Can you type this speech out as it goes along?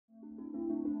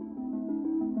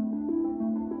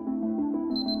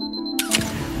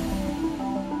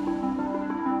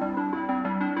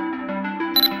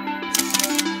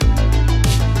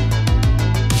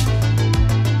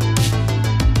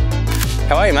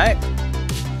Hey, mate.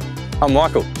 I'm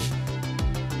Michael.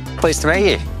 Pleased to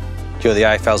meet you. You're the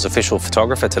AFL's official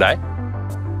photographer today.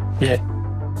 Yeah.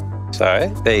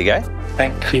 So, there you go.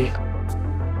 Thank you.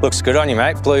 Looks good on you,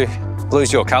 mate.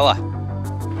 Blue's your colour.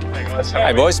 Hey, guys.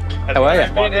 Hey, boys. How are you?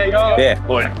 How you going? Yeah.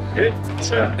 Boy. Good.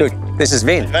 Good. This is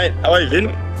Vin. Mate, how are you, Vin?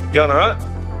 You going all right?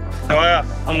 How are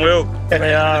you? I'm Will.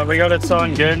 We got a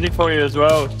signed Guernsey for you as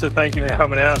well, to thank you for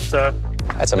coming out. So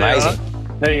That's amazing.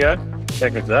 There you go. How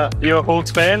good's that? You a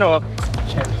Hawks fan or?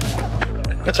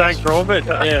 Thanks, Robert.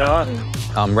 Yeah, all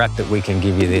right. I'm wrapped that we can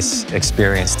give you this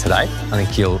experience today. I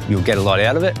think you'll get a lot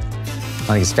out of it. I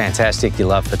think it's fantastic. You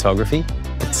love photography.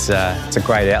 It's a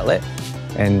great outlet,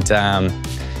 and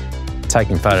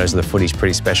taking photos of the footy is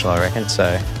pretty special, I reckon.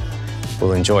 So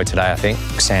we'll enjoy today, I think.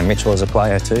 Sam Mitchell is a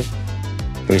player too.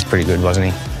 He was pretty good,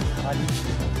 wasn't he?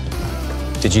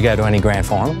 Did you go to any grand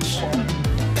finals?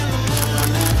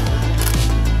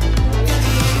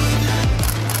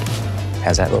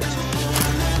 How's that look?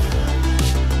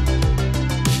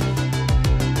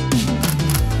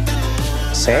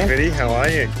 Sam? Hey, Viddy, how are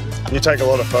you? You take a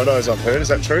lot of photos, I've heard. Is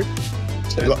that true?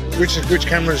 Which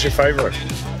camera is your favourite?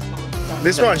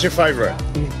 This one's your favourite.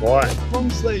 Why?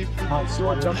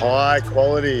 High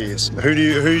qualities.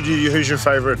 Who's your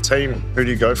favourite team? Who do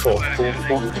you go for?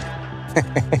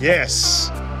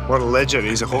 Yes. What a legend.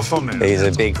 He's a Hawthorn man. He's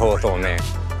a big Hawthorn man.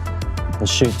 We'll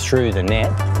shoot through the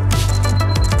net.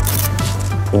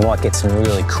 We might get some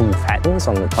really cool patterns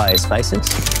on the players' faces.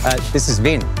 This is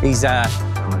Vin. He's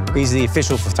the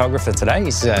official photographer today.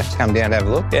 He's come down to have a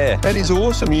look. Yeah. That is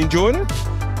awesome. You enjoyed it?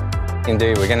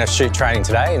 Indeed. We're going to shoot training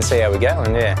today and see how we go.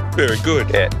 And yeah. Very good.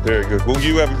 Yeah. Very good. Well,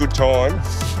 you have a good time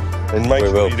and make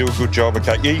sure you do a good job.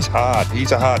 Okay. He's hard.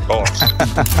 He's a hard boss.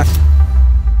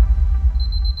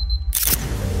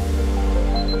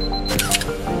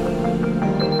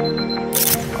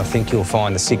 I think you'll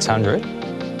find the 600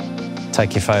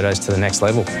 take your photos to the next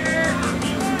level.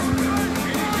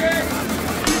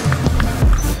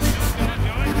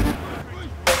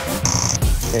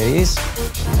 There he is.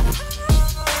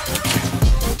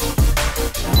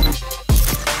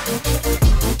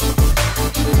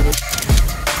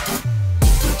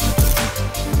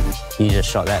 You just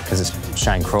shot that because it's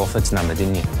Shane Crawford's number,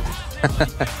 didn't you?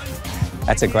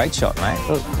 That's a great shot, mate.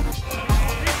 Look.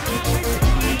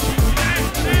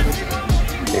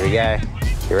 Here we go.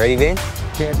 You ready, Vin?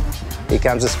 Yeah. Here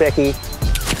comes the specky.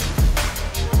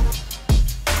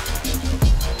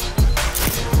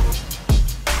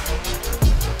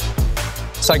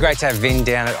 So great to have Vin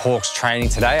down at Hawks training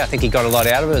today. I think he got a lot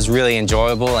out of it. It was really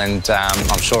enjoyable, and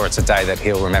I'm sure it's a day that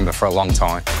he'll remember for a long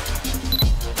time.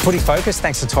 Footy Focus,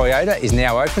 thanks to Toyota, is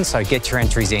now open, so get your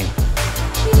entries in.